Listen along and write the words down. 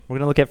We're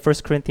going to look at 1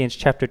 Corinthians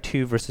chapter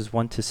 2, verses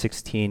 1 to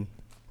 16.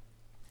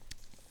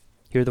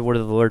 Hear the word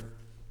of the Lord.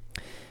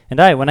 And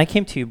I, when I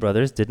came to you,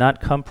 brothers, did not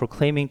come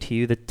proclaiming to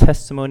you the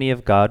testimony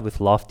of God with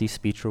lofty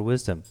speech or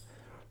wisdom.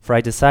 For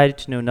I decided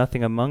to know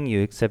nothing among you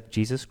except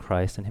Jesus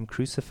Christ and him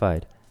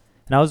crucified.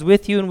 And I was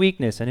with you in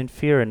weakness and in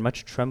fear and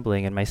much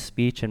trembling, and my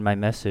speech and my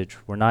message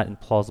were not in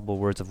plausible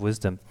words of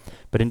wisdom,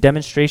 but in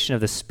demonstration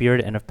of the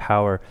Spirit and of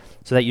power,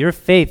 so that your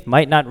faith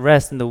might not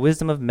rest in the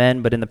wisdom of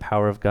men, but in the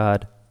power of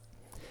God.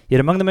 Yet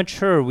among the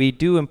mature we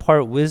do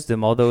impart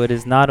wisdom, although it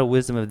is not a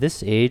wisdom of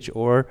this age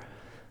or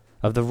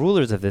of the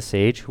rulers of this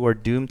age, who are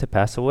doomed to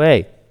pass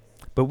away.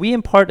 But we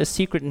impart a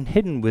secret and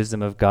hidden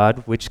wisdom of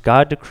God, which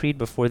God decreed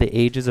before the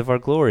ages of our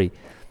glory.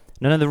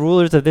 None of the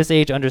rulers of this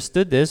age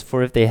understood this,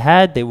 for if they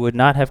had, they would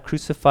not have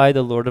crucified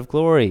the Lord of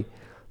glory.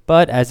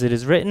 But as it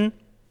is written,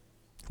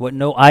 what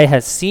no eye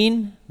has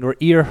seen, nor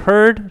ear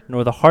heard,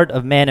 nor the heart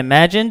of man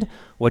imagined,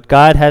 what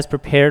God has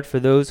prepared for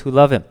those who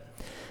love him.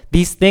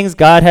 These things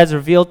God has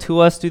revealed to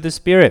us through the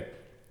Spirit.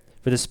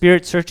 For the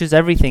Spirit searches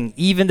everything,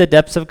 even the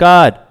depths of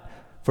God.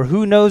 For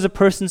who knows a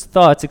person's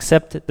thoughts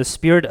except the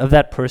spirit of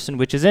that person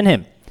which is in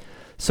him?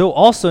 So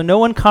also no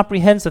one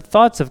comprehends the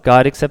thoughts of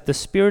God except the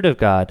Spirit of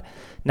God.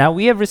 Now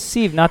we have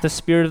received not the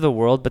spirit of the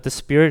world, but the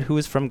Spirit who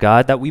is from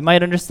God, that we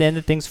might understand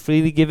the things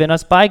freely given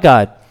us by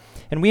God.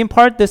 And we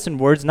impart this in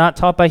words not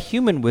taught by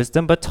human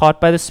wisdom, but taught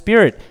by the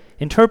Spirit,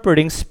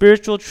 interpreting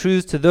spiritual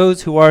truths to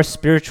those who are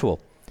spiritual.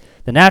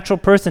 The natural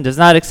person does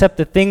not accept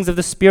the things of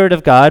the Spirit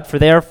of God, for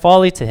they are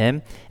folly to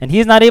him, and he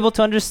is not able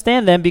to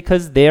understand them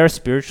because they are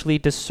spiritually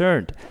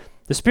discerned.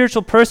 The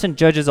spiritual person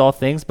judges all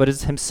things, but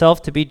is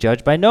himself to be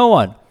judged by no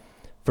one.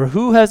 For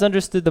who has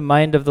understood the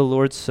mind of the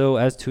Lord so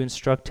as to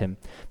instruct him?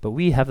 But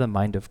we have the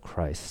mind of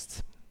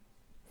Christ.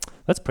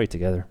 Let's pray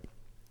together.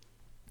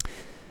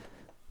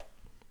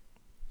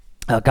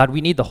 God,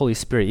 we need the Holy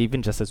Spirit,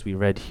 even just as we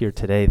read here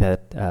today,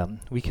 that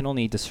we can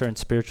only discern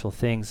spiritual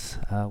things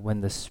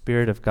when the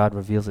Spirit of God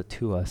reveals it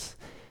to us.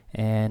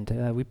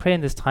 And we pray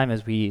in this time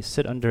as we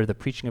sit under the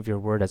preaching of your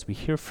word, as we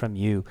hear from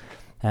you,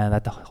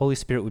 that the Holy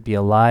Spirit would be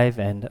alive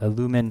and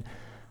illumine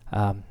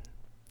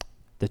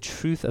the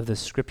truth of the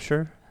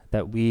Scripture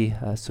that we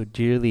so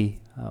dearly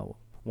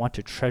want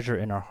to treasure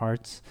in our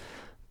hearts,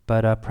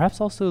 but perhaps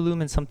also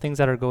illumine some things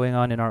that are going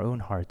on in our own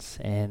hearts,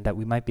 and that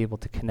we might be able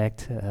to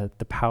connect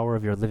the power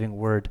of your living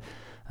word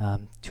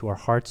to our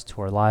hearts, to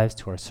our lives,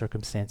 to our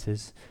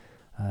circumstances,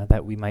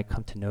 that we might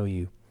come to know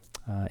you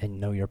and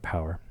know your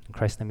power. In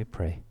Christ's name we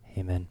pray.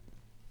 Amen.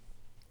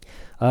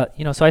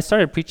 So I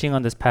started preaching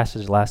on this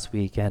passage last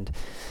week, and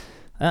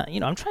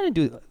I'm trying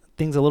to do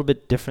things a little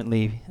bit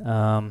differently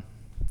and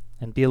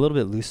be a little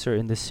bit looser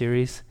in this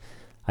series.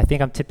 I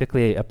think I'm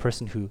typically a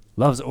person who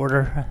loves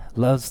order,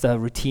 loves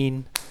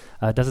routine,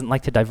 doesn't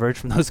like to diverge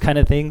from those kind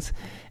of things.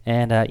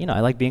 And, I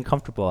like being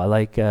comfortable. I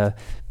like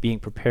being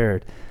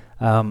prepared.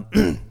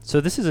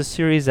 So this is a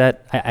series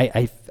that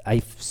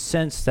I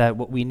sense that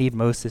what we need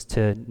most is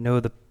to know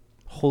the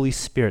Holy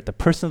Spirit, the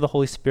person of the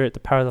Holy Spirit,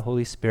 the power of the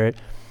Holy Spirit.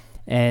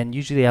 And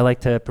usually I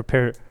like to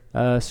prepare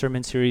a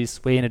sermon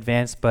series way in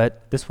advance,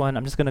 but this one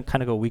I'm just going to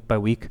kind of go week by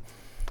week.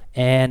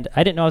 And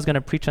I didn't know I was going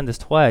to preach on this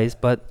twice,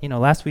 but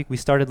last week we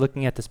started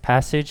looking at this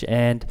passage,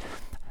 and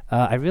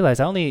I realized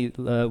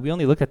we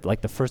only looked at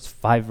like the first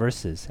 5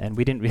 verses, and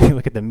we didn't really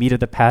look at the meat of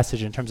the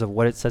passage in terms of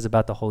what it says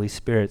about the Holy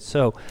Spirit.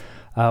 So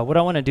what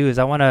I want to do is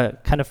I want to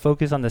kind of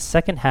focus on the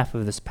second half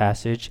of this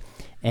passage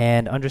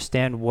and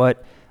understand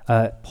what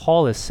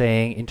Paul is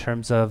saying in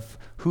terms of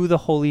who the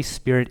Holy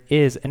Spirit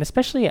is, and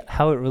especially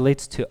how it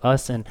relates to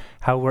us and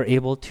how we're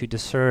able to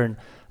discern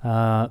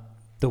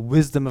the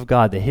wisdom of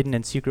God, the hidden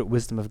and secret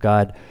wisdom of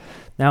God.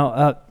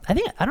 Now, I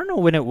don't know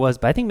when it was,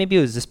 but I think maybe it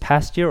was this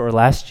past year or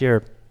last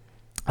year.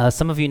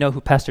 Some of you know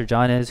who Pastor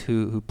John is,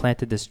 who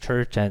planted this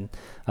church, and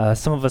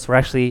some of us were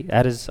actually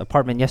at his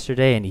apartment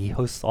yesterday, and he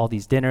hosts all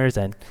these dinners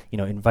and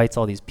invites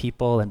all these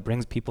people and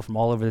brings people from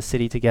all over the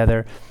city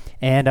together.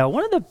 And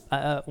one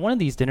of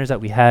these dinners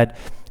that we had,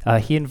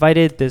 he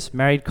invited this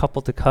married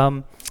couple to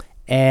come,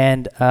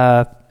 and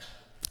I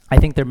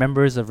think they're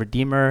members of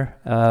Redeemer.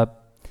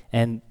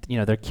 And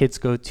their kids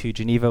go to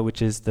Geneva,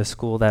 which is the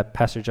school that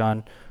Pastor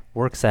John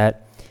works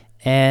at.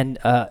 And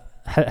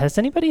has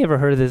anybody ever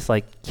heard of this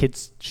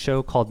kids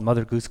show called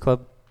Mother Goose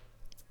Club?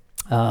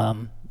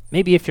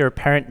 Maybe if you're a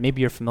parent,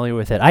 maybe you're familiar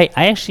with it. I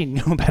actually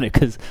knew about it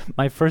because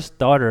my first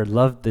daughter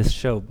loved this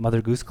show,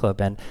 Mother Goose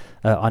Club, and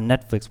on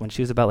Netflix when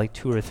she was about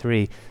 2 or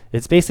 3.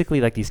 It's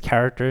basically these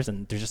characters,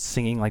 and they're just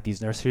singing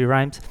these nursery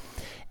rhymes.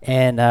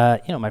 And,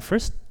 my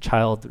first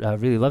child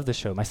really loved the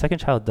show. My second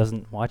child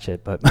doesn't watch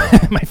it, but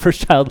my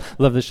first child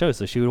loved the show,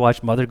 so she would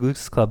watch Mother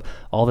Goose Club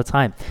all the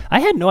time. I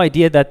had no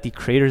idea that the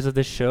creators of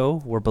this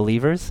show were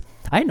believers.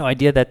 I had no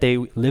idea that they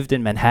lived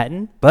in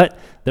Manhattan, but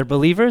they're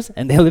believers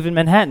and they live in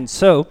Manhattan.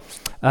 So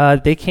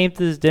they came to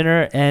this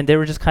dinner and they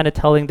were just kind of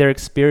telling their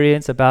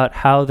experience about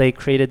how they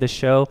created the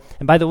show.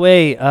 And by the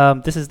way,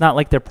 this is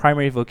not their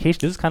primary vocation.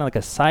 This is kind of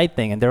a side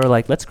thing. And they were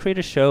let's create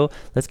a show.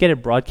 Let's get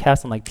it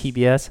broadcast on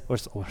PBS or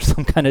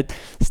some kind of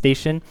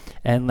station.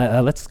 And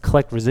and let's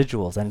collect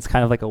residuals. And it's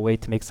kind of like a way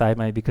to make side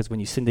money, because when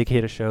you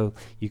syndicate a show,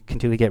 you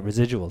continually get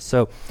residuals.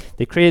 So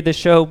they created this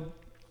show.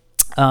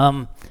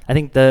 I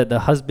think the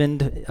husband,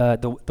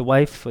 the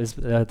wife was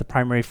the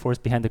primary force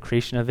behind the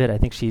creation of it. I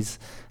think she's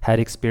had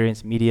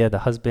experience in media. The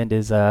husband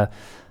is, I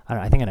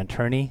think an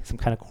attorney, some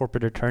kind of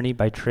corporate attorney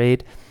by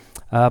trade.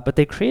 But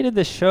they created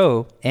this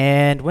show,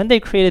 and when they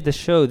created the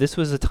show, this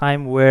was a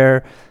time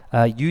where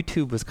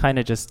YouTube was kind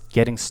of just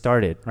getting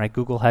started, right?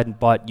 Google hadn't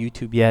bought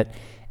YouTube yet,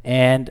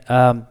 and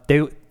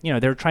they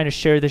were trying to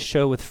share this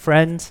show with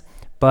friends.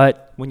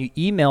 But when you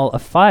email a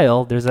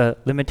file, there's a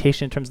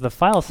limitation in terms of the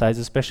file size,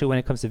 especially when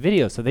it comes to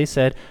video. So they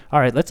said, all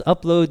right, let's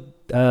upload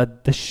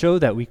the show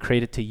that we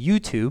created to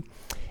YouTube,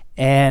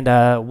 and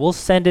we'll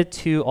send it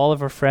to all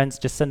of our friends.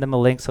 Just send them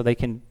a link so they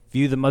can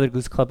view the Mother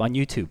Goose Club on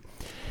YouTube.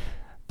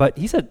 But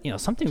he said,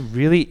 something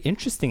really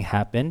interesting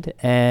happened,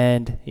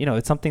 and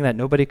it's something that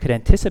nobody could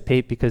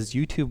anticipate because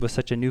YouTube was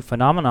such a new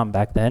phenomenon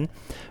back then.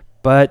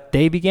 But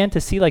they began to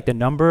see like the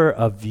number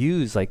of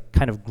views like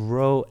kind of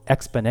grow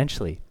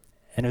exponentially.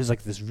 And it was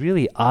like this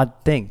really odd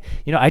thing.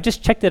 I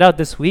just checked it out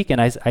this week,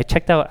 and I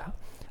checked out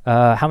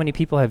how many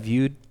people have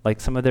viewed like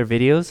some of their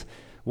videos.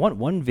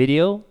 One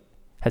video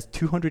has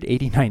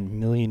 289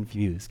 million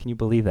views. Can you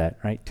believe that,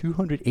 right?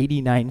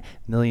 289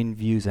 million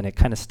views, and it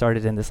kind of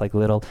started in this like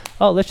little,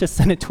 let's just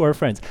send it to our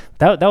friends.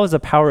 That was the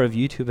power of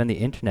YouTube and the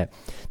internet.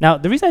 Now,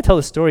 the reason I tell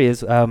the story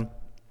is,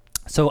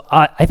 so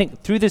I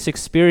think through this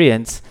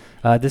experience,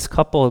 this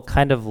couple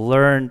kind of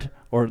learned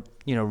or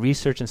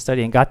research and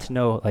study and got to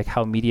know like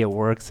how media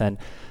works, and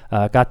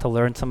got to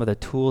learn some of the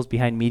tools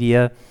behind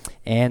media.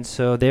 And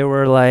so they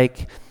were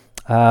like,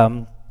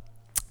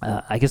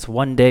 I guess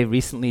one day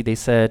recently they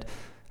said,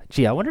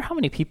 gee, I wonder how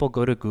many people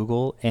go to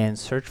Google and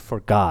search for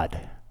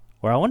God,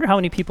 or I wonder how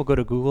many people go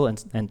to Google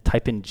and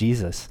type in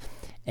Jesus.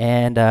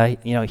 And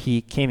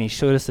he came and he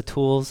showed us the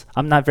tools.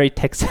 I'm not very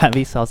tech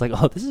savvy, so I was like,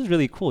 oh, this is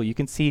really cool. You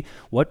can see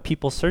what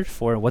people search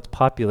for and what's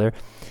popular.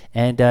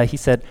 And he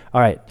said, all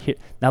right,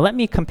 now let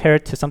me compare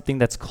it to something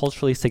that's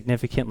culturally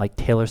significant like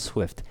Taylor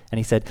Swift. And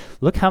he said,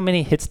 look how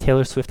many hits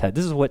Taylor Swift had.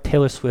 This is what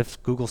Taylor Swift's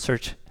Google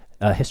search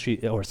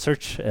history or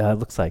search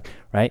looks like,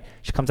 right?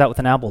 She comes out with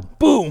an album,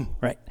 boom,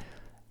 right?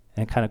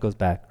 And kind of goes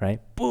back,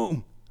 right?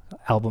 Boom,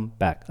 album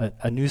back.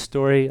 A news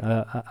story,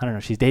 I don't know,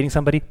 she's dating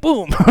somebody,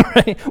 boom,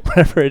 right?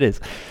 Whatever it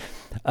is.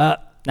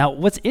 Now,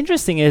 what's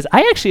interesting is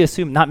I actually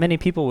assume not many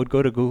people would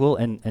go to Google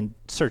and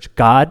search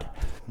God.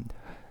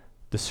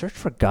 The search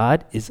for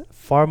God is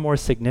far more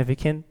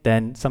significant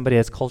than somebody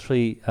as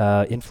culturally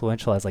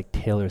influential as like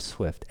Taylor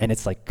Swift, and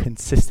it's like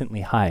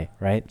consistently high,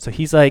 right? So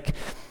he's like,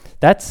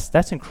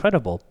 that's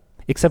incredible.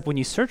 Except when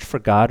you search for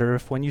God, or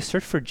when you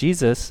search for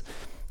Jesus,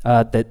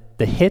 that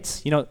the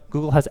hits,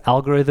 Google has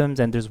algorithms,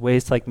 and there's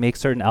ways to like make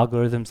certain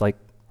algorithms like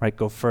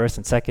go first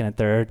and second and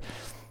third.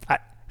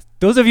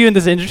 Those of you in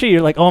this industry,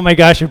 you're like, oh my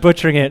gosh, you're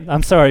butchering it.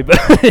 I'm sorry, but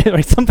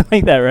right, something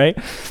like that, right?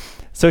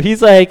 So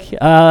he's like,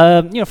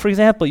 for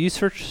example, you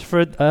search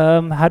for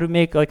how to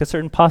make like a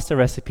certain pasta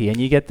recipe, and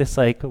you get this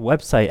like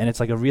website, and it's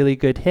like a really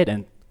good hit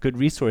and good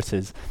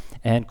resources.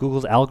 And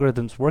Google's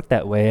algorithms work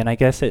that way, and I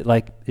guess it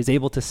like is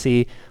able to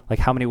see like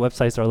how many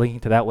websites are linking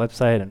to that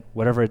website and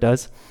whatever it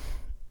does.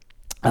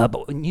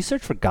 But when you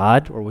search for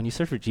God or when you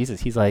search for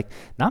Jesus, he's like,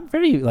 not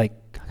very like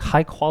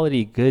high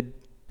quality good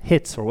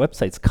hits or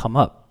websites come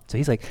up. So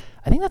he's like,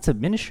 I think that's a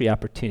ministry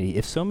opportunity.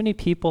 If so many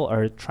people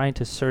are trying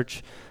to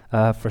search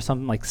for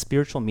some like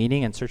spiritual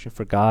meaning and searching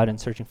for God and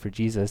searching for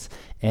Jesus,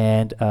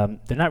 and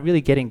they're not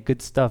really getting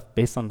good stuff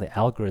based on the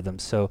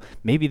algorithms. So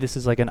maybe this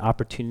is like an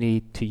opportunity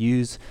to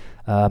use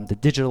the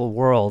digital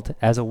world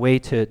as a way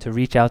to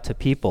reach out to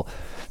people.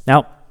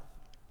 Now,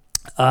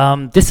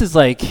 this is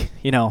like,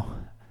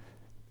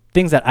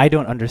 things that I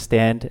don't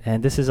understand,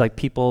 and this is like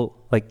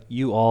people like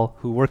you all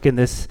who work in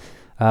this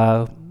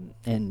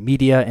in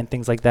media and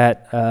things like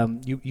that.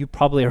 You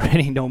probably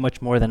already know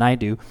much more than I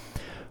do,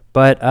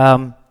 but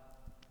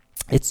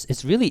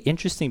it's really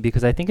interesting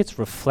because I think it's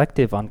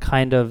reflective on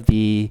kind of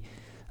the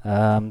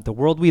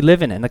world we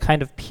live in and the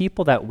kind of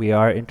people that we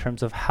are in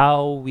terms of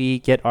how we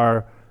get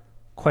our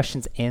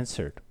questions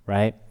answered,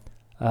 right?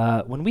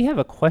 When we have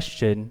a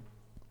question,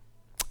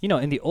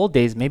 in the old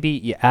days, maybe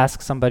you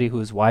ask somebody who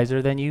is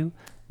wiser than you.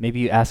 Maybe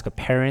you ask a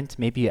parent,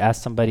 maybe you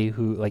ask somebody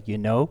who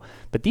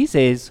but these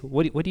days,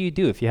 what do you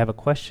do if you have a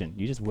question?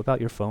 You just whip out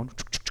your phone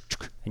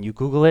and you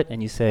Google it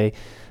and you say,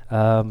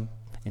 and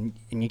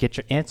you get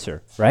your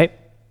answer, right?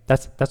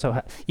 That's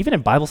how, even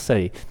in Bible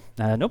study,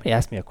 nobody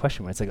asks me a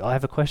question when it's like, I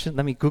have a question,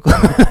 let me Google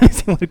let me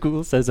see what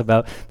Google says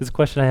about this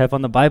question I have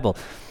on the Bible.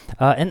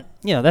 And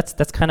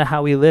that's kind of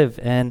how we live.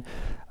 And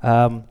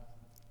I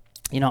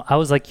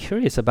was like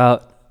curious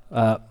about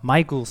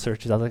my Google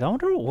searches. I was like, I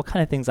wonder what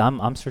kind of things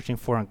I'm searching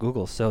for on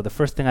Google. So the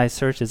first thing I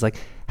searched is like,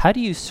 how do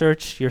you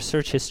search your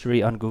search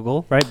history on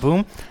Google, right?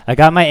 Boom, I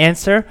got my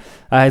answer.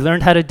 I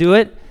learned how to do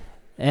it.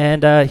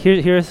 And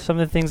here are some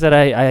of the things that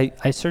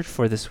I searched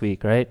for this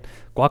week, right?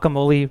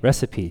 Guacamole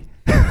recipe.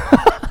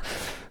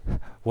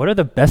 What are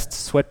the best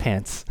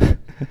sweatpants?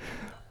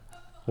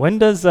 When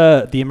does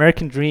the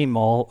American Dream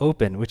Mall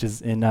open, which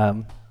is in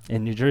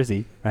in New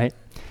Jersey, right?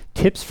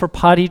 Tips for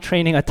potty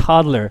training a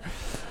toddler.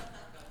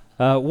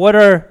 What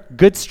are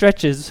good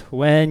stretches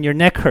when your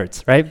neck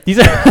hurts, right? These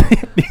are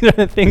these are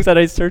the things that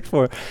I searched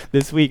for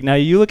this week. Now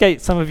you look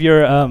at some of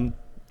your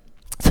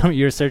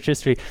search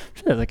history.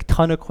 There's like a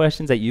ton of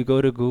questions that you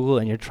go to Google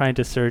and you're trying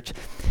to search,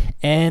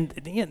 and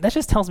that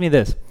just tells me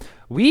this: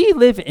 we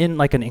live in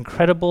like an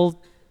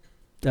incredible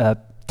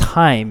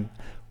time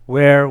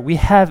where we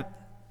have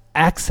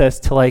access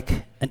to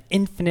like an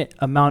infinite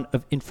amount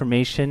of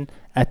information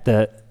at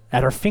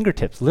our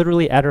fingertips,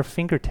 literally at our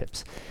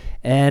fingertips,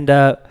 and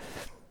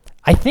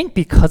I think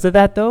because of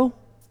that, though,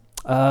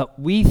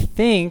 we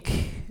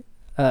think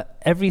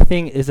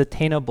everything is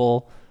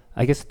attainable,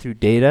 I guess, through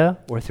data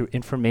or through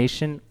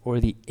information or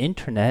the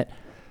internet.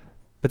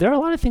 But there are a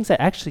lot of things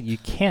that actually you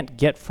can't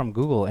get from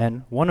Google,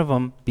 and one of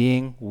them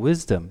being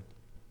wisdom.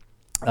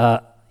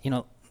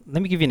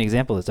 Let me give you an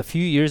example of this. A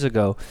few years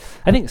ago,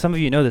 I think some of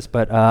you know this,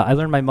 but I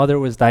learned my mother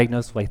was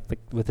diagnosed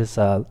with this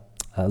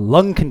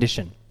lung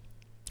condition.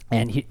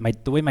 And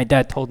the way my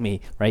dad told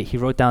me, right, he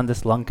wrote down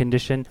this lung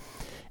condition,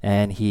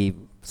 and he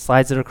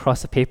slides it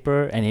across the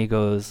paper, and he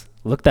goes,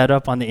 look that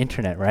up on the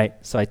internet, right?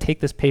 So I take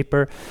this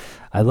paper,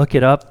 I look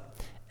it up,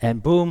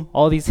 and boom,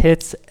 all these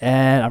hits,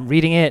 and I'm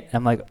reading it, and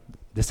I'm like,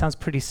 this sounds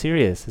pretty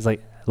serious. It's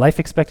like life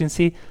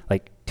expectancy,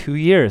 like 2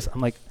 years.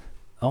 I'm like,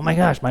 oh my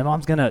gosh, my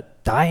mom's gonna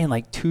die in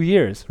like 2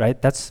 years, right?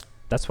 That's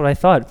what I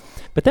thought.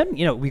 But then,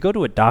 we go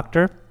to a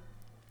doctor,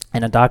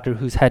 and a doctor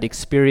who's had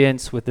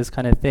experience with this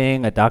kind of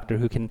thing, a doctor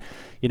who can,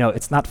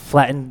 it's not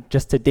flattened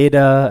just to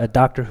data, a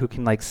doctor who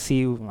can like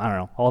see, I don't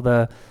know, all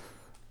the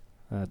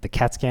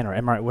CAT scan or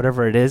MRI,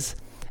 whatever it is.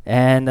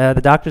 And the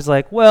doctor's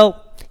like,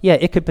 well, yeah,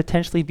 it could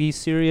potentially be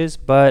serious,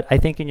 but I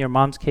think in your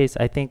mom's case,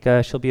 I think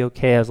she'll be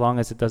okay as long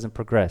as it doesn't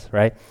progress,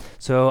 right?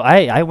 So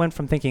I went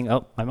from thinking,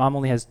 oh, my mom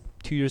only has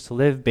 2 years to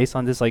live based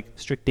on this like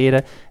strict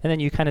data, and then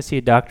you kind of see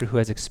a doctor who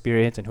has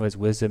experience and who has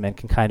wisdom and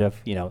can kind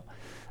of,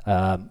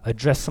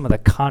 address some of the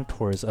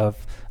contours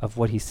of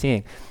what he's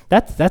seeing.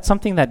 That's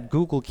something that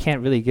Google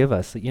can't really give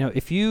us.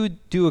 If you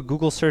do a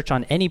Google search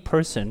on any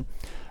person,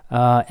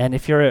 and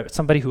if you're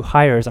somebody who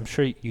hires, I'm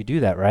sure you do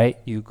that, right?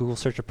 You Google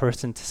search a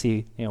person to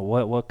see,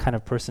 what kind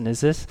of person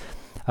is this?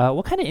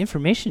 What kind of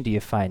information do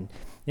you find?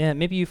 Yeah,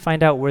 maybe you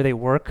find out where they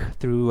work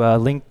through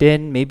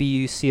LinkedIn. Maybe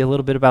you see a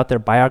little bit about their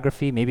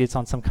biography. Maybe it's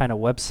on some kind of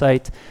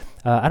website.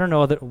 I don't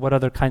know what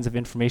other kinds of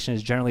information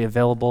is generally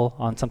available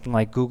on something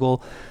like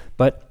Google,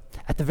 but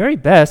at the very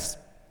best,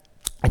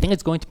 I think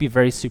it's going to be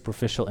very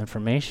superficial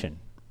information,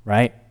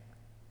 right?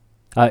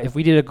 If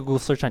we did a Google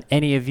search on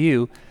any of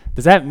you,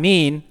 does that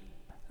mean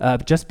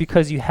just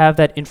because you have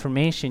that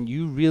information,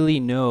 you really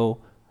know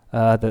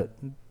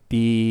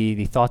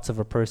the thoughts of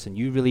a person?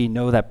 You really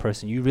know that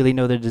person? You really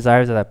know the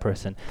desires of that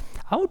person?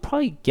 I would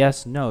probably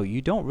guess no.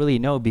 You don't really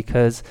know,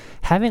 because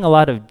having a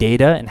lot of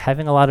data and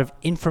having a lot of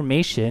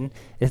information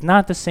is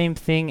not the same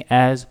thing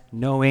as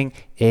knowing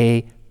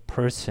a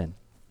person.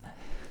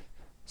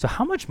 So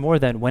how much more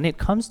then, when it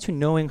comes to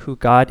knowing who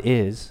God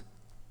is,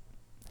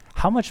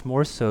 how much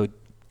more so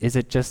is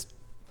it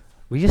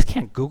we just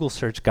can't Google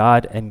search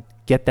God and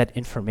get that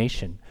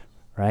information,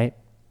 right?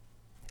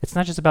 It's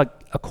not just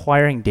about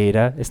acquiring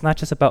data. It's not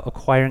just about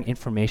acquiring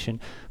information,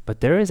 but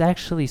there is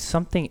actually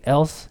something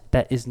else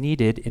that is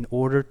needed in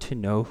order to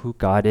know who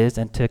God is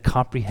and to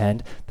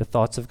comprehend the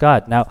thoughts of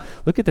God. Now,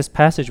 look at this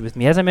passage with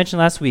me. As I mentioned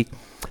last week,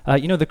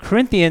 the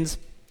Corinthians,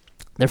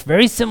 they're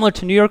very similar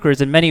to New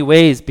Yorkers in many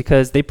ways,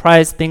 because they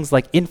prize things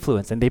like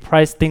influence, and they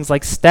prize things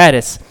like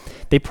status.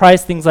 They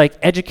prize things like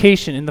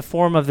education in the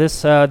form of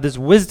this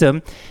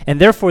wisdom,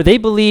 and therefore they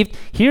believed,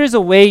 here's a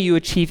way you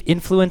achieve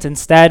influence and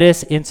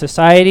status in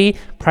society,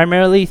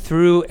 primarily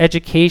through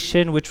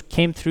education, which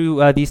came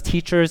through these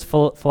teachers,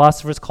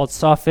 philosophers called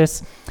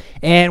sophists.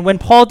 And when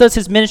Paul does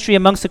his ministry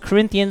amongst the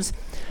Corinthians,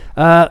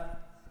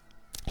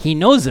 he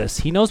knows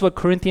this. He knows what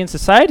Corinthian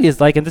society is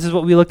like, and this is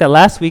what we looked at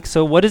last week.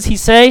 So what does he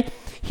say?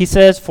 He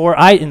says,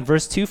 in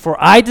verse 2, "For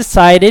I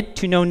decided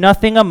to know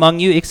nothing among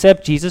you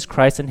except Jesus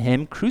Christ and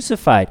him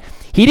crucified."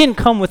 He didn't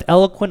come with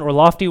eloquent or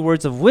lofty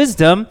words of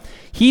wisdom.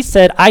 He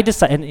said, I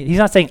decided, and he's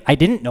not saying, I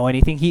didn't know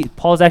anything.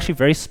 Paul's actually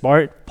very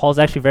smart. Paul's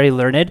actually very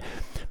learned.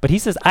 But he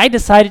says, I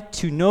decided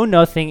to know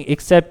nothing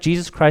except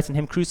Jesus Christ and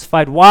him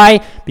crucified. Why?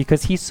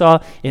 Because he saw,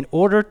 in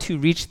order to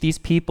reach these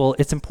people,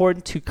 it's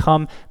important to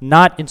come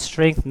not in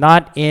strength,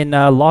 not in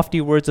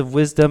lofty words of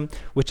wisdom,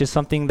 which is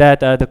something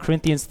that the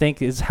Corinthians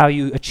think is how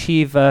you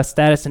achieve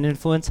status and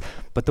influence.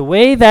 But the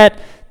way that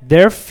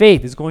their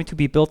faith is going to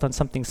be built on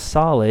something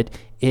solid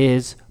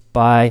is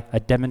by a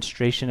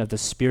demonstration of the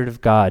Spirit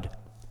of God,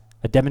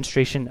 a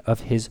demonstration of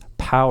his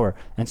power.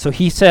 And so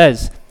he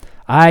says,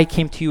 I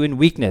came to you in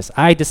weakness.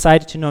 I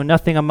decided to know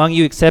nothing among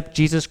you except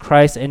Jesus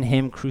Christ and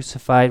him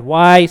crucified.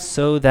 Why?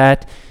 So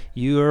that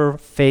your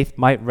faith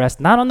might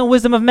rest not on the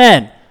wisdom of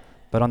men,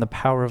 but on the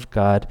power of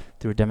God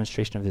through a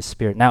demonstration of his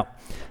Spirit. Now,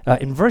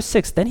 in verse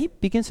 6, then he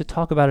begins to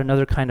talk about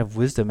another kind of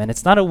wisdom, and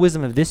it's not a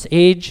wisdom of this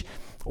age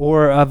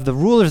or of the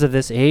rulers of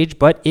this age,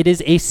 but it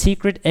is a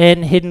secret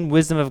and hidden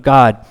wisdom of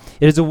God.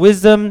 It is a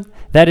wisdom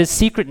that is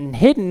secret and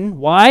hidden.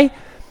 Why?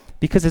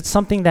 because it's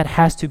something that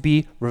has to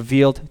be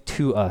revealed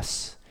to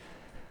us.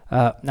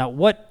 Now,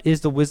 what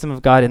is the wisdom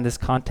of God in this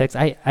context?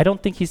 I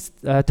don't think he's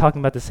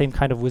talking about the same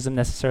kind of wisdom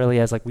necessarily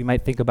as like we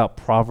might think about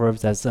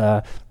Proverbs as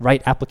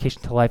right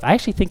application to life. I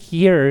actually think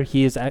here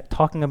he is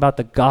talking about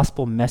the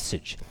gospel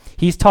message.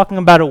 He's talking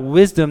about a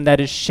wisdom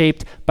that is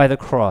shaped by the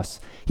cross.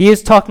 He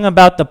is talking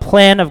about the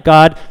plan of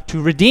God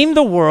to redeem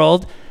the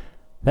world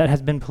that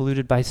has been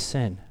polluted by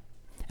sin.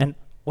 And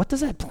what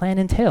does that plan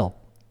entail?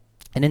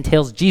 It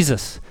entails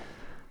Jesus,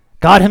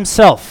 God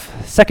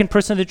himself, second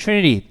person of the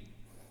Trinity,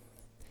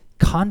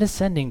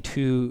 condescending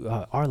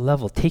to our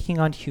level, taking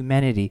on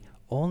humanity,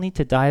 only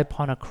to die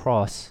upon a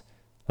cross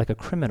like a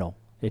criminal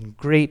in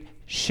great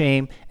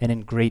shame and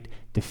in great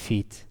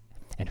defeat.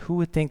 And who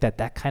would think that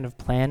that kind of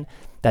plan,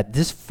 that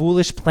this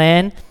foolish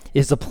plan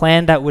is a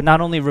plan that would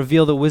not only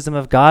reveal the wisdom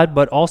of God,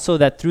 but also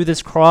that through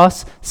this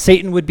cross,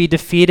 Satan would be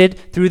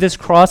defeated. Through this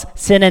cross,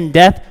 sin and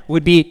death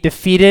would be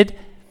defeated.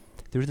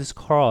 Through this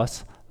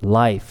cross,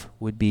 life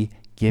would be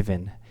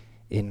given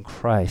in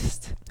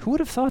Christ. Who would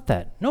have thought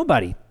that?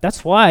 Nobody.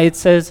 That's why it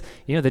says,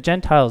 the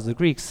Gentiles, the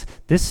Greeks,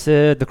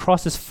 the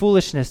cross is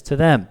foolishness to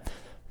them.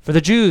 For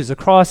the Jews, the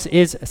cross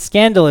is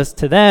scandalous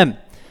to them.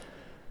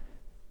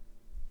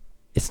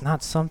 It's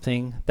not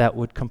something that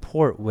would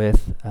comport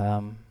with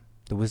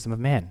the wisdom of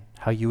man,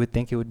 how you would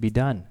think it would be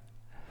done.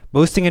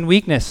 Boasting in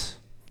weakness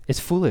is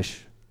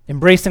foolish.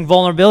 Embracing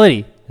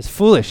vulnerability is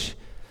foolish.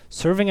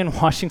 Serving and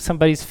washing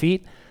somebody's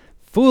feet,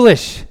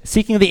 foolish.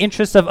 Seeking the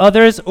interests of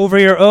others over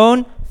your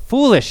own,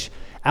 foolish.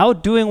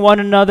 Outdoing one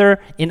another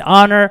in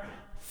honor,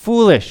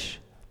 foolish.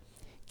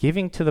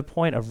 Giving to the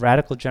point of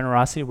radical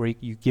generosity where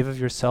you give of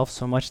yourself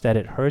so much that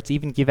it hurts,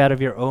 even give out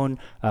of your own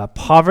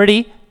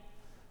poverty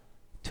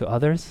to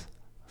others,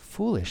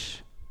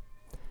 foolish.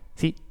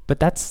 See, but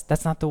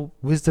that's not the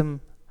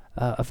wisdom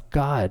of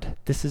God.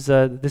 This is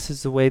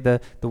the way the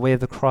way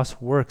of the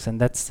cross works, and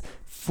that's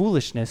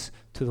foolishness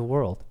to the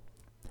world.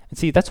 And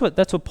see, that's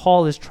what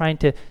Paul is trying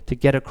to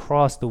get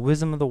across. The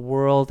wisdom of the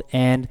world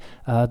and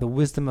the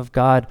wisdom of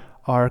God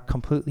are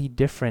completely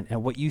different.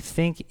 And what you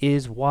think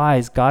is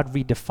wise, God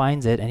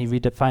redefines it, and he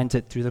redefines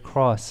it through the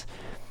cross.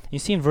 You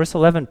see in verse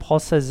 11, Paul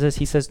says this.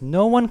 He says,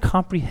 "No one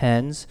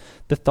comprehends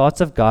the thoughts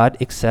of God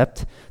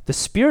except the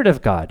Spirit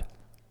of God."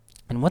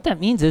 And what that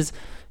means is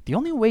the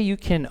only way you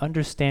can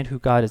understand who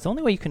God is, the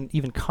only way you can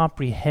even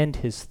comprehend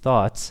his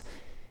thoughts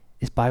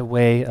is by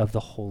way of the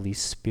Holy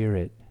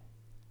Spirit.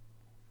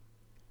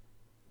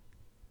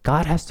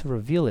 God has to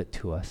reveal it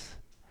to us.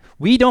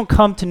 We don't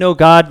come to know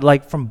God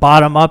like from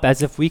bottom up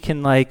as if we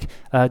can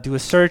do a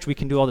search, we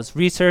can do all this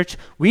research.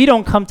 We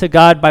don't come to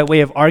God by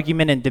way of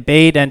argument and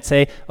debate and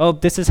say, oh,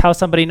 this is how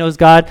somebody knows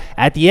God.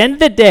 At the end of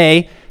the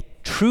day,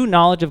 true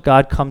knowledge of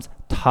God comes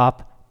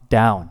top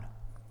down.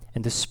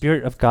 And the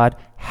Spirit of God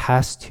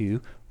has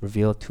to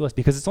reveal it to us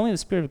because it's only the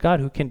Spirit of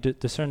God who can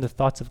discern the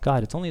thoughts of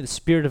God. It's only the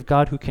Spirit of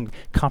God who can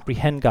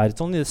comprehend God.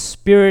 It's only the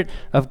Spirit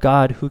of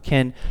God who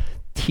can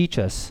teach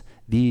us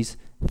these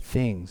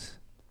things.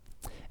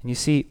 And you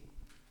see,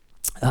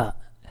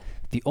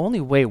 the only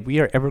way we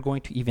are ever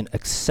going to even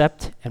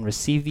accept and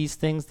receive these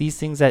things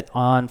that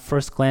on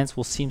first glance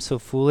will seem so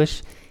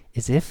foolish,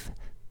 is if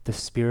the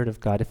Spirit of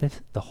God,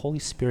 if the Holy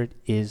Spirit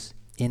is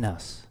in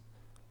us.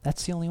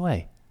 That's the only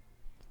way,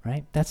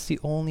 right? That's the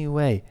only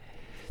way.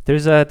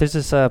 There's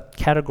this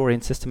category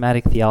in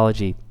systematic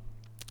theology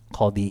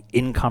called the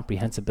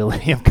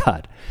incomprehensibility of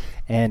God.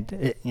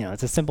 And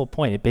it's a simple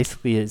point. It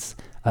basically is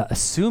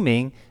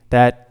assuming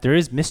that there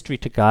is mystery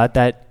to God,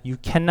 that you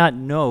cannot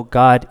know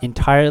God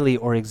entirely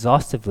or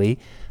exhaustively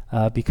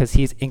because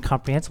he's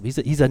incomprehensible.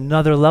 He's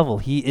another level.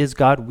 He is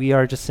God. We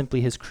are just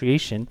simply his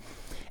creation.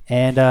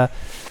 And,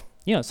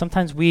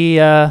 sometimes we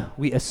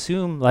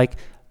assume like,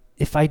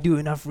 if I do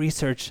enough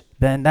research,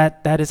 then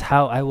that is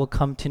how I will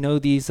come to know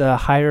these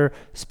higher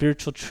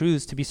spiritual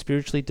truths, to be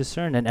spiritually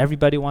discerned. And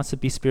everybody wants to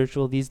be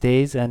spiritual these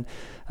days, and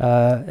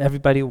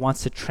everybody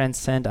wants to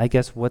transcend, I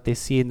guess, what they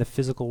see in the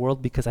physical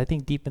world, because I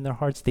think deep in their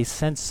hearts they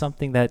sense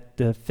something that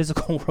the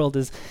physical world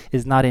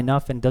is not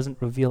enough and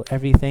doesn't reveal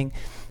everything.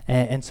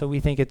 And so we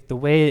think the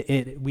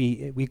way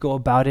we go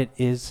about it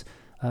is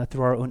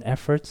through our own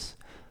efforts.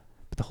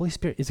 But the Holy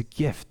Spirit is a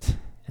gift.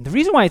 And the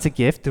reason why it's a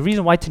gift, the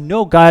reason why to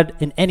know God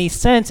in any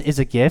sense is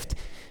a gift,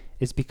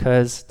 is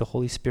because the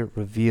Holy Spirit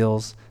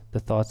reveals the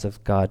thoughts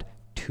of God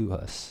to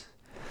us.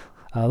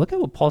 Look at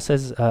what Paul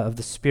says of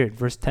the Spirit.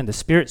 Verse 10, the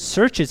Spirit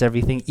searches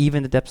everything,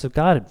 even the depths of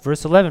God.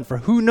 Verse 11, for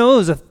who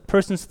knows a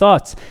person's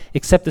thoughts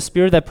except the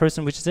spirit of that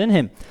person which is in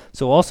him?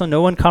 So also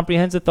no one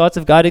comprehends the thoughts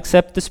of God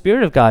except the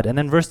Spirit of God. And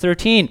then verse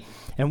 13,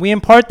 and we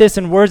impart this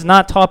in words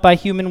not taught by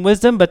human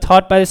wisdom, but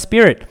taught by the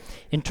Spirit,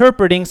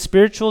 interpreting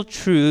spiritual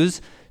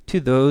truths to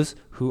those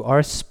who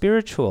are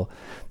spiritual.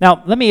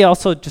 Now, let me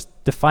also just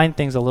define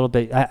things a little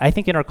bit. I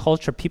think in our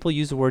culture, people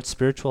use the word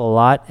spiritual a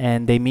lot,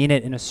 and they mean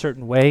it in a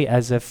certain way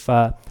as if,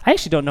 I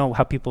actually don't know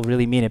how people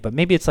really mean it, but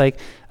maybe it's like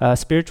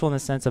spiritual in the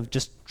sense of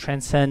just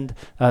transcend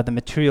the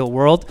material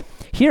world.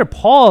 Here,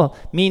 Paul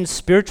means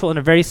spiritual in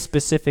a very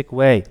specific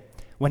way.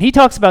 When he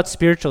talks about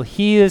spiritual,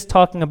 he is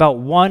talking about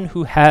one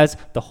who has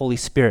the Holy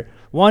Spirit,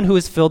 one who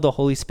is filled with the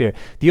Holy Spirit.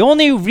 The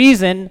only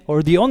reason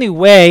or the only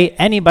way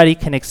anybody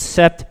can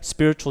accept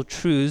spiritual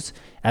truths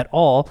at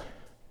all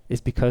is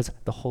because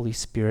the Holy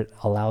Spirit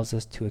allows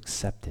us to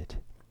accept it.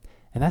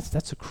 And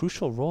that's a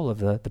crucial role of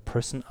the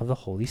person of the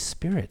Holy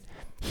Spirit.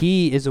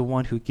 He is the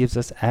one who gives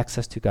us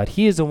access to God.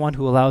 He is the one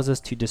who allows us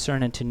to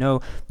discern and to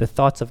know the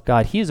thoughts of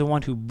God. He is the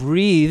one who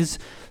breathes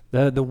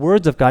the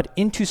words of God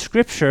into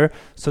Scripture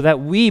so that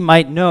we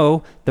might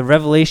know the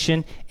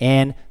revelation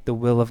and the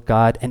will of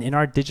God. And in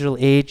our digital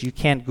age, you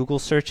can't Google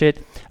search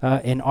it.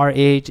 In our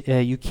age,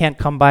 you can't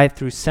come by it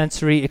through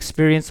sensory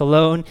experience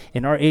alone.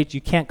 In our age,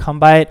 you can't come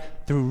by it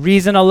through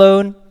reason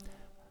alone.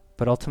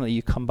 But ultimately,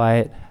 you come by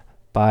it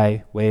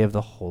by way of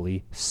the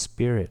Holy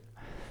Spirit.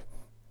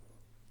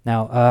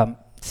 Now,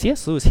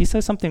 C.S. Lewis, he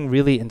says something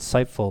really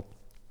insightful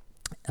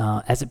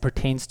as it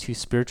pertains to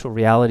spiritual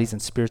realities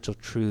and spiritual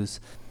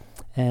truths.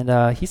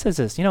 And he says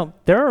this,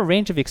 there are a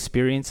range of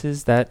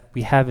experiences that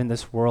we have in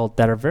this world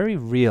that are very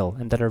real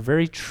and that are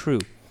very true.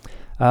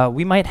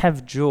 We might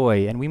have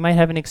joy and we might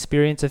have an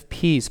experience of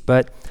peace,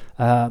 but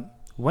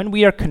when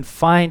we are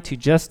confined to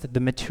just the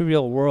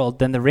material world,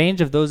 then the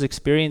range of those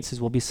experiences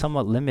will be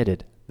somewhat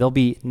limited. They'll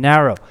be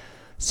narrow.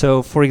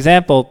 So, for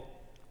example,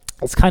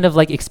 it's kind of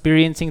like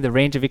experiencing the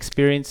range of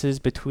experiences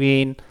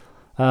between,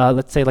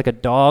 let's say, like a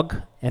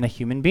dog and a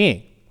human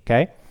being,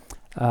 okay?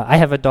 I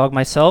have a dog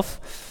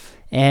myself.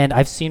 And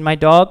I've seen my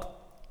dog.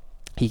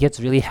 He gets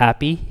really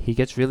happy. He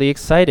gets really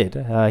excited.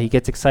 He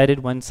gets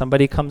excited when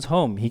somebody comes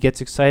home. He gets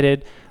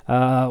excited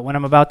when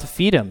I'm about to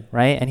feed him,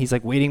 right? And he's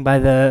like waiting by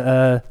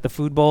the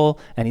food bowl,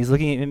 and he's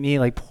looking at me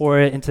like pour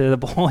it into the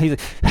bowl. He's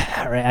like,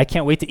 right, I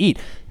can't wait to eat.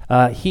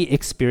 He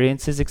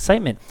experiences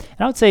excitement.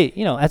 And I would say,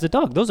 as a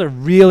dog, those are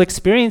real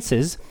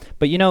experiences.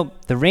 But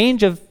the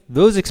range of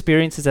those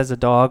experiences as a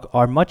dog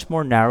are much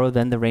more narrow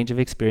than the range of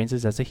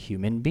experiences as a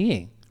human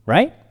being,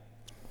 right?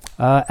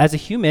 As a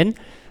human,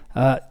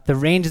 the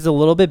range is a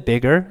little bit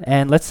bigger,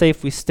 and let's say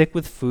if we stick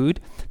with food,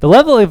 the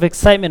level of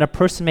excitement a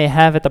person may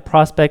have at the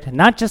prospect,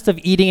 not just of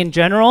eating in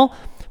general,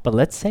 but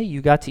let's say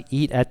you got to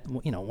eat at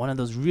one of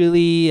those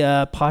really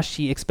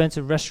poshy,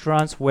 expensive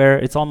restaurants where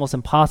it's almost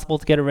impossible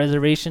to get a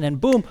reservation, and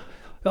boom,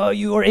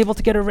 you are able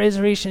to get a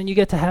reservation, and you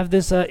get to have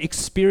this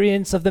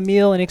experience of the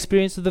meal and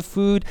experience of the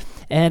food,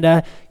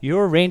 and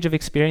your range of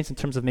experience in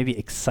terms of maybe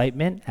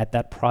excitement at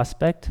that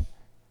prospect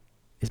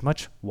is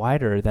much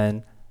wider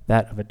than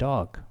that of a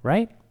dog,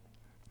 right?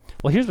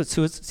 Well, here's what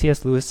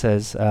C.S. Lewis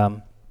says.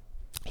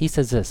 He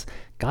says this: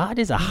 God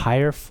is a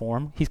higher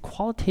form. He's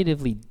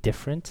qualitatively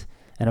different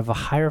and of a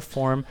higher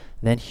form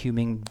than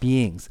human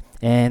beings.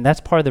 And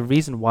that's part of the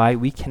reason why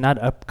we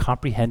cannot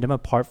comprehend him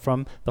apart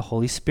from the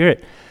Holy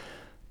Spirit.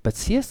 But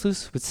C.S.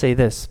 Lewis would say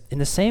this: in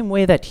the same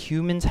way that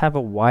humans have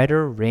a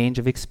wider range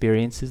of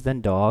experiences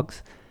than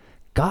dogs,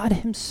 God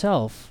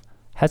himself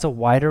has a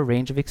wider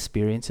range of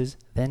experiences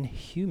than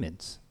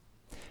humans.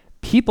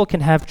 People can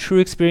have true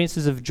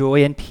experiences of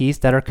joy and peace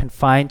that are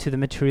confined to the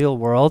material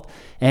world,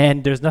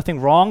 and there's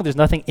nothing wrong, there's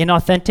nothing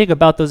inauthentic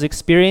about those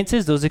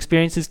experiences. Those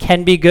experiences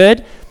can be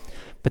good,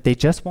 but they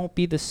just won't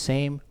be the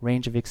same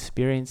range of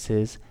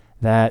experiences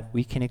that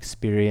we can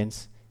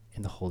experience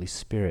in the Holy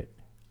Spirit.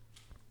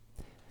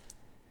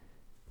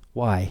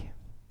 Why?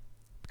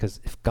 Because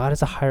if God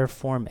is a higher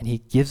form and he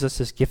gives us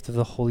this gift of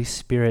the Holy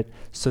Spirit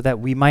so that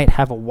we might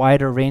have a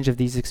wider range of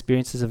these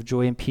experiences of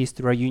joy and peace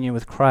through our union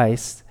with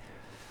Christ,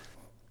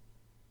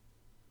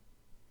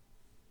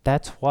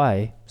 that's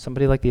why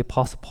somebody like the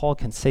Apostle Paul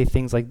can say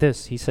things like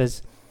this. He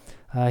says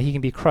he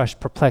can be crushed,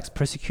 perplexed,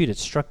 persecuted,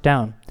 struck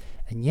down,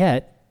 and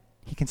yet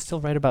he can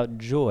still write about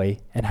joy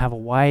and have a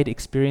wide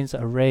experience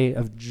array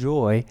of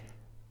joy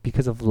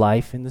because of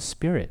life in the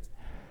Spirit.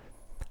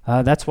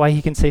 That's why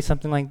he can say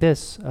something like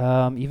this: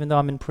 even though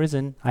I'm in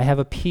prison, I have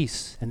a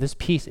peace, and this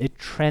peace, it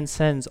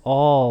transcends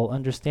all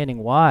understanding.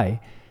 Why?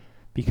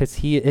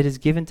 Because it is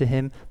given to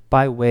him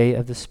by way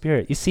of the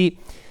Spirit. You see,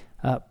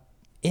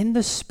 in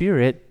the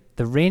Spirit,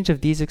 the range of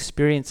these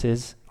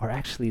experiences are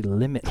actually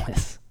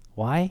limitless.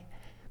 Why?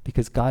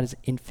 Because God is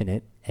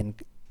infinite, and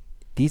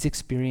these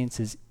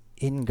experiences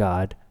in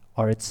God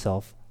are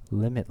itself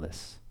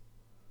limitless.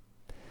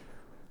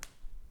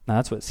 Now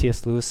that's what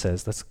C.S. Lewis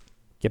says. Let's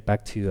get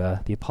back to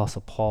the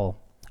Apostle Paul.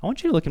 I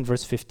want you to look in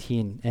verse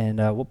 15,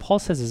 and what Paul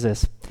says is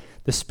this: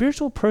 the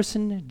spiritual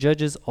person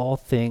judges all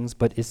things,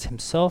 but is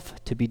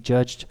himself to be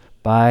judged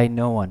by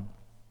no one.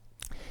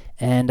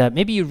 And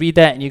maybe you read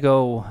that and you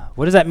go,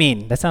 what does that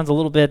mean? That sounds a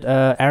little bit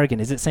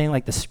arrogant. Is it saying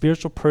like the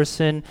spiritual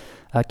person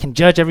can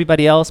judge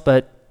everybody else,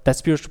 but that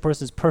spiritual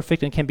person is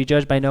perfect and can be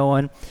judged by no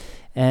one?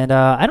 And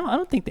I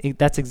don't think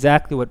that's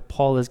exactly what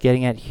Paul is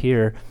getting at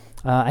here.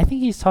 I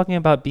think he's talking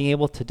about being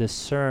able to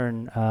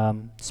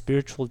discern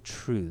spiritual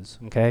truths,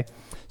 okay?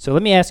 So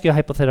let me ask you a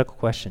hypothetical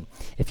question.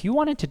 If you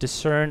wanted to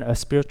discern a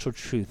spiritual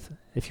truth,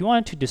 if you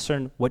wanted to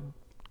discern what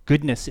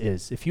goodness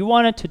is, if you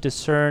wanted to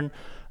discern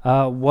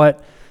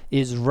what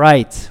is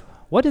right,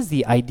 what is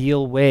the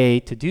ideal way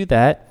to do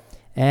that?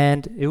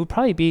 And it would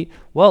probably be,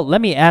 well,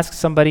 let me ask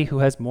somebody who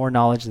has more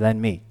knowledge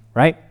than me,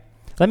 right?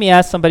 Let me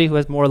ask somebody who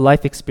has more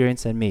life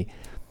experience than me.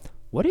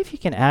 what if you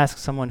can ask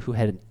someone who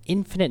had an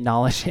infinite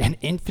knowledge and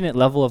infinite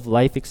level of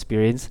life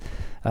experience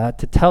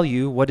to tell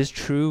you what is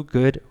true,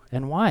 good,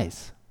 and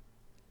wise?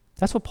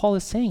 That's what Paul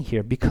is saying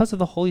here. Because of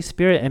the Holy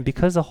Spirit and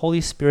because the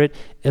Holy Spirit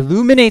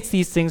illuminates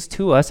these things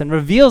to us and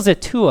reveals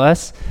it to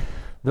us,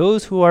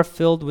 those who are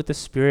filled with the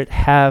Spirit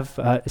have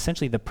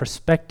essentially the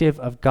perspective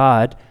of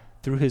God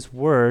through His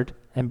Word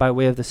and by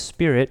way of the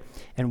Spirit,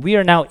 and we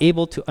are now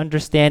able to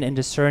understand and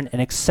discern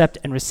and accept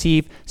and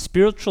receive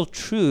spiritual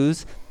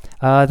truths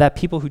that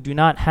people who do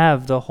not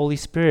have the Holy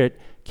Spirit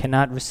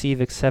cannot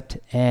receive, accept,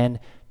 and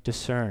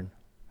discern.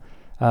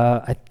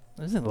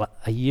 Was it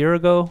a year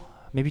ago,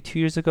 maybe 2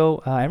 years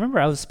ago? I remember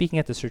I was speaking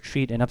at this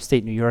retreat in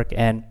upstate New York,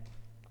 and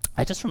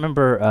I just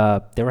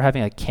remember they were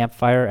having a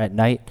campfire at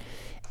night,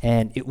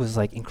 and it was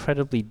like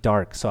incredibly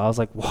dark. So I was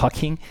like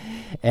walking,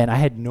 and I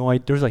had no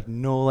idea. There was like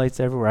no lights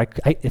everywhere.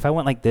 If I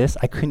went like this,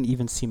 I couldn't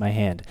even see my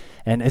hand.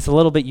 And it's a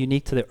little bit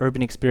unique to the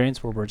urban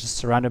experience where we're just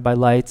surrounded by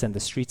lights, and the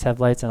streets have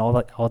lights, and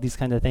all these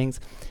kind of things.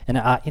 And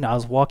I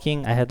was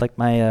walking. I had like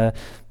my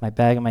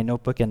bag and my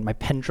notebook, and my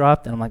pen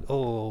dropped, and I'm like,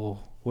 oh,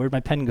 where'd my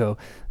pen go?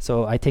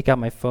 So I take out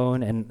my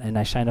phone and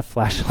I shine a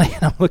flashlight,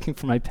 and I'm looking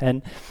for my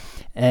pen.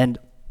 And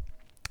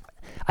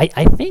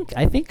I think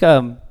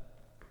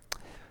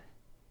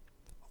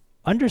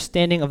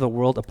understanding of the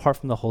world apart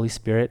from the Holy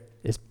Spirit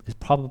is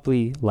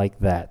probably like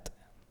that.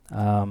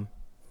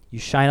 You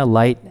shine a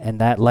light, and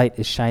that light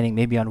is shining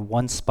maybe on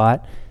one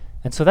spot.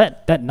 And so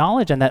that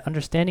knowledge and that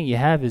understanding you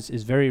have is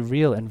very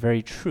real and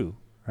very true,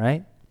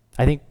 right?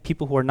 I think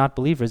people who are not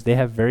believers, they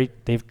have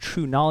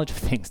true knowledge of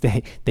things.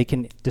 They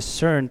can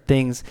discern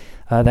things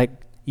that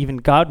even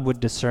God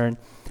would discern.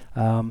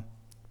 But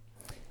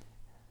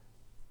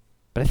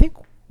I think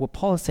what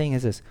Paul is saying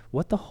is this: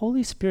 what the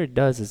Holy Spirit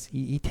does is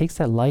he takes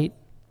that light,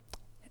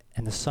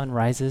 and the sun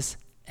rises,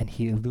 and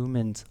he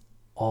illumines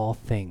all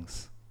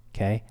things,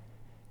 okay?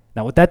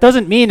 Now, what that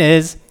doesn't mean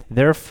is,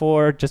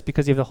 therefore, just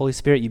because you have the Holy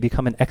Spirit, you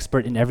become an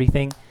expert in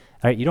everything.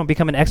 All right, you don't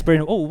become an expert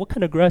in, what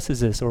kind of grass is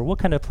this, or what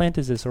kind of plant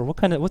is this, or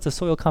what's the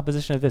soil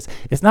composition of this.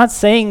 It's not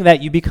saying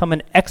that you become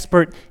an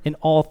expert in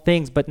all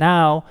things, but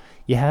now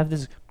you have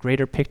this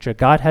greater picture.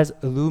 God has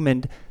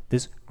illumined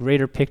this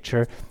greater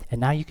picture,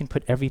 and now you can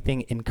put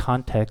everything in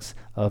context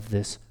of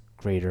this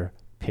greater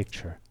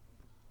picture.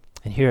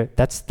 And here,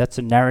 that's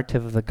a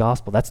narrative of the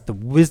gospel. That's the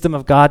wisdom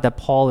of God that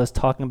Paul is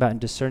talking about and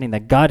discerning,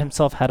 that God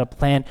himself had a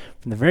plan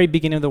from the very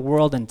beginning of the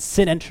world, and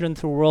sin entered into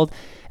the world,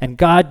 and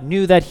God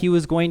knew that he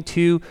was going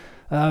to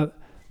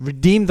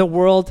redeem the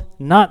world,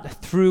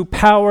 not through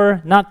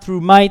power, not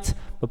through might,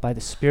 but by the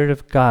Spirit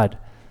of God,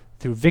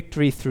 through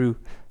victory, through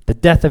the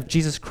death of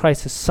Jesus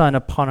Christ, his Son,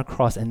 upon a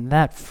cross. And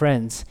that,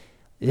 friends,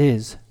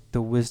 is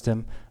the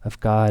wisdom of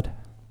God.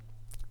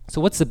 So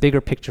what's the bigger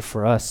picture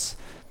for us?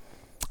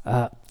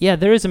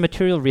 There is a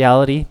material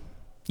reality.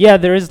 Yeah,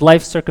 there is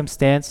life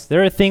circumstance.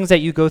 There are things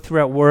that you go through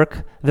at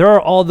work. There are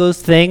all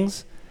those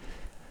things.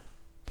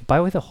 But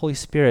by way of the Holy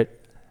Spirit,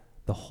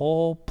 the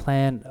whole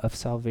plan of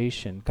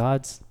salvation,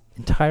 God's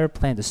entire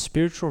plan, the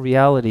spiritual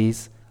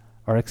realities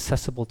are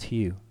accessible to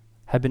you,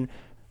 have been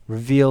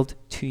revealed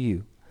to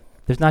you.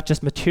 There's not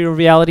just material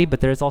reality,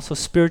 but there is also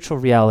spiritual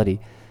reality.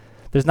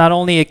 There's not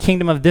only a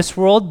kingdom of this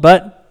world,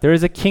 but there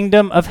is a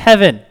kingdom of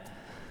heaven.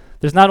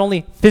 There's not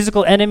only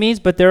physical enemies,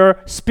 but there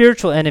are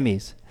spiritual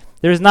enemies.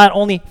 There is not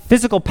only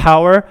physical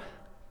power,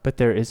 but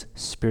there is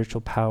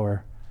spiritual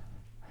power.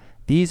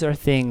 These are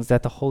things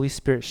that the Holy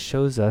Spirit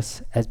shows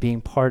us as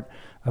being part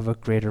of a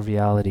greater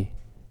reality.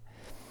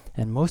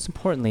 And most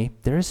importantly,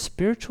 there is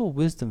spiritual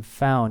wisdom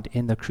found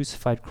in the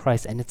crucified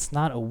Christ, and it's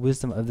not a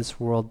wisdom of this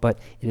world, but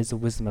it is the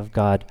wisdom of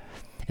God.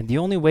 And the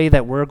only way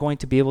that we're going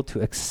to be able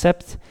to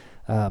accept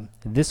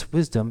this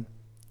wisdom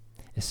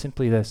is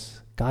simply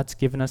this: God's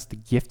given us the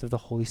gift of the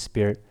Holy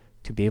Spirit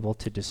to be able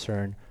to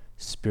discern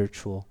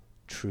spiritual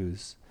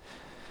truths.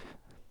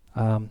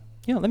 Let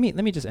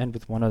me just end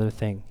with one other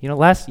thing.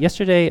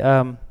 Yesterday,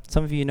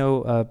 some of you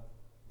know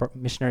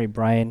missionary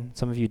Brian.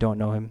 Some of you don't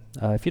know him.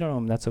 If you don't know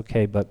him, that's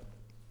okay. But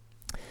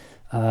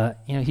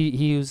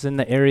he was in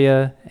the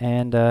area,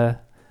 and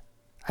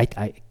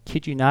I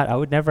kid you not,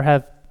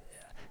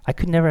 I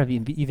could never have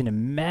even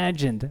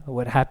imagined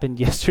what happened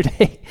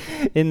yesterday.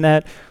 In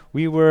that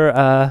we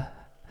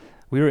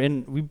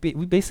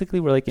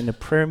basically were like in a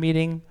prayer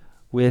meeting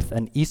with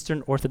an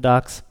Eastern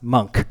Orthodox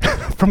monk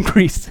from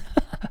Greece.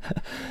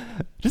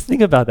 Just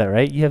think about that,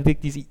 right? You have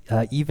these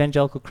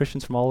evangelical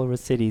Christians from all over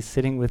cities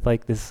sitting with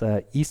like this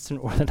Eastern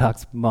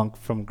Orthodox monk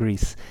from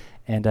Greece,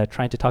 and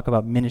trying to talk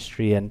about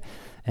ministry and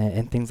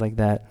things like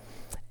that.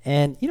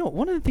 And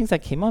one of the things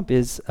that came up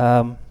is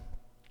one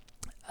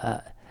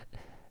of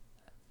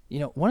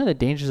the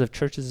dangers of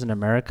churches in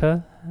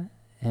America,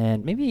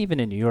 and maybe even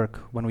in New York,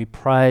 when we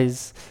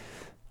prize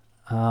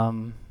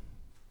the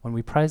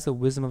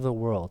wisdom of the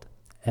world,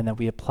 and that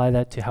we apply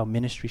that to how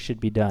ministry should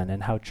be done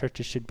and how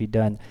churches should be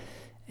done.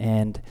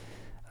 And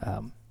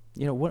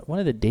one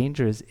of the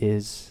dangers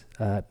is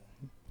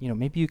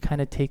maybe you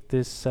kind of take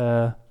this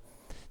the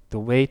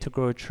way to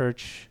grow a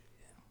church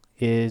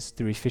is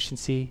through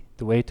efficiency.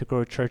 The way to grow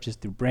a church is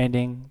through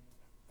branding.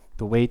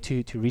 the way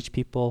to reach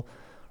people,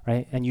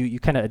 right? And you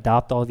kind of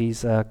adopt all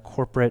these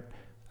corporate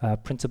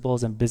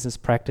principles and business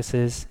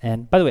practices.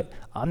 And by the way,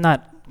 I'm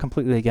not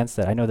completely against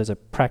that. I know there's a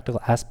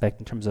practical aspect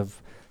in terms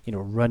of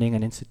running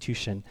an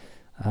institution.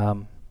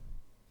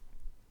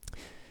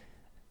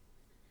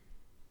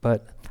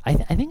 But I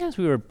think as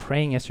we were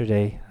praying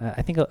yesterday,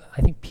 I think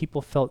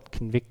people felt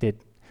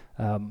convicted.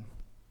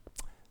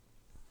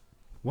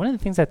 One of the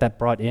things that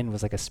brought in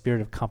was like a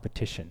spirit of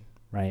competition,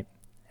 right?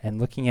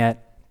 And looking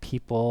at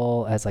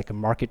people as like a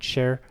market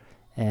share,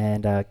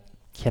 and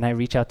can I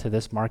reach out to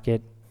this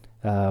market?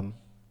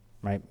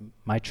 Right,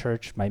 my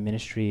church, my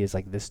ministry is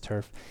like this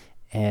turf,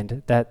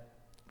 and that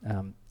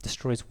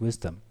destroys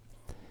wisdom.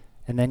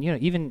 And then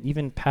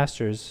even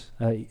pastors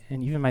and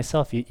even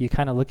myself, you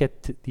kind of look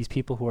at these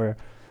people who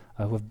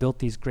have built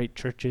these great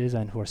churches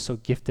and who are so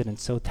gifted and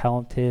so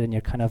talented, and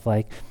you're kind of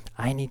like,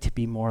 I need to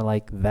be more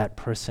like that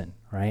person,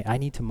 right? I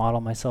need to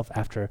model myself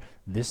after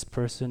this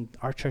person.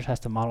 Our church has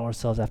to model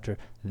ourselves after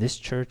this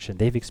church, and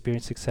they've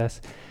experienced success.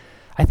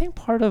 I think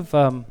part of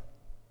the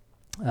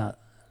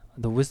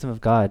wisdom of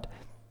God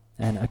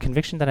and a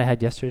conviction that I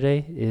had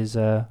yesterday is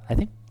I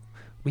think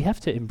we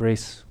have to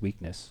embrace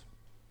weakness.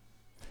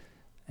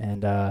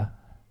 And I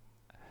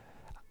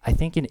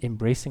think in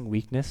embracing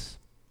weakness,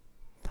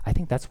 I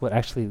think that's what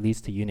actually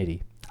leads to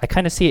unity. I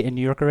kind of see it in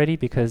New York already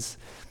because,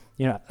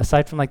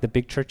 aside from like the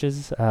big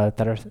churches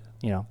that are,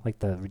 like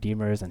the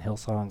Redeemers and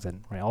Hillsongs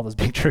and all those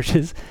big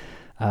churches,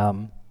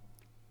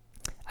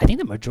 I think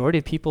the majority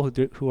of people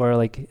who are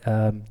like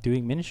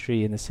doing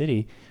ministry in the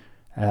city,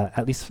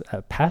 at least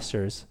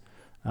pastors,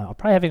 are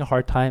probably having a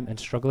hard time and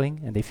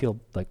struggling, and they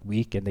feel like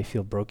weak and they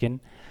feel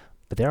broken.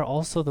 But they're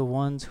also the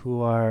ones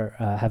who are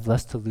have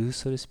less to lose,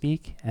 so to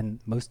speak,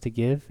 and most to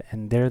give,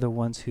 and they're the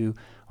ones who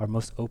are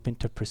most open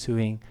to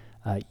pursuing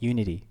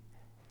unity.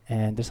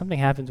 And there's something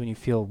happens when you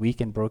feel weak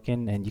and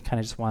broken, and you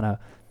kind of just want to,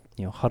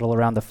 huddle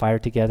around the fire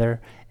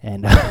together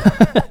and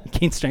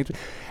gain strength.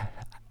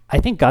 I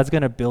think God's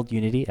going to build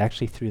unity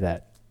actually through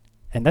that,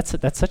 and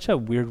that's such a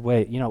weird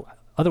way.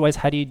 Otherwise,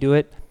 how do you do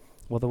it?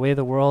 Well, the way of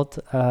the world,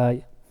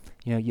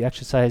 you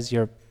exercise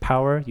your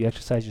power, you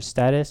exercise your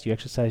status, you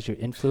exercise your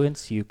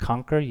influence, you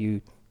conquer,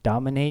 you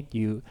dominate,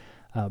 you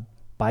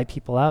buy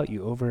people out,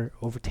 you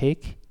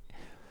overtake.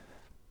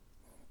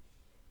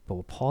 But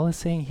what Paul is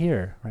saying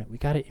here, right, we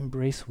got to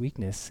embrace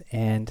weakness.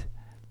 And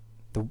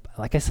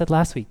like I said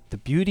last week, the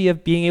beauty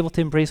of being able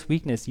to embrace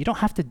weakness, you don't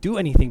have to do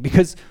anything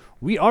because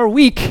we are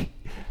weak.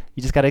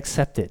 You just got to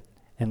accept it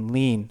and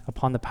lean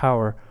upon the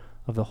power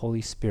of the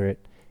Holy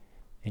Spirit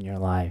in your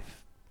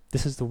life.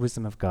 This is the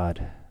wisdom of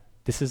God.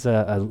 This is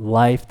a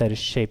life that is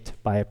shaped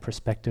by a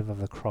perspective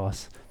of the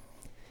cross.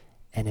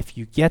 And if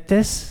you get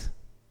this,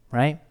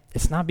 right,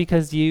 it's not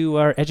because you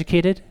are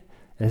educated.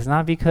 It's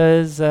not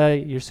because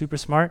you're super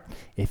smart.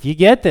 If you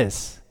get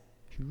this,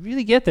 if you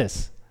really get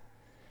this,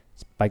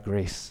 it's by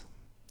grace.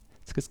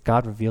 It's because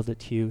God revealed it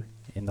to you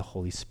in the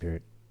Holy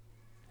Spirit.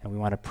 And we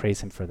want to praise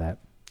him for that.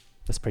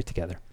 Let's pray together.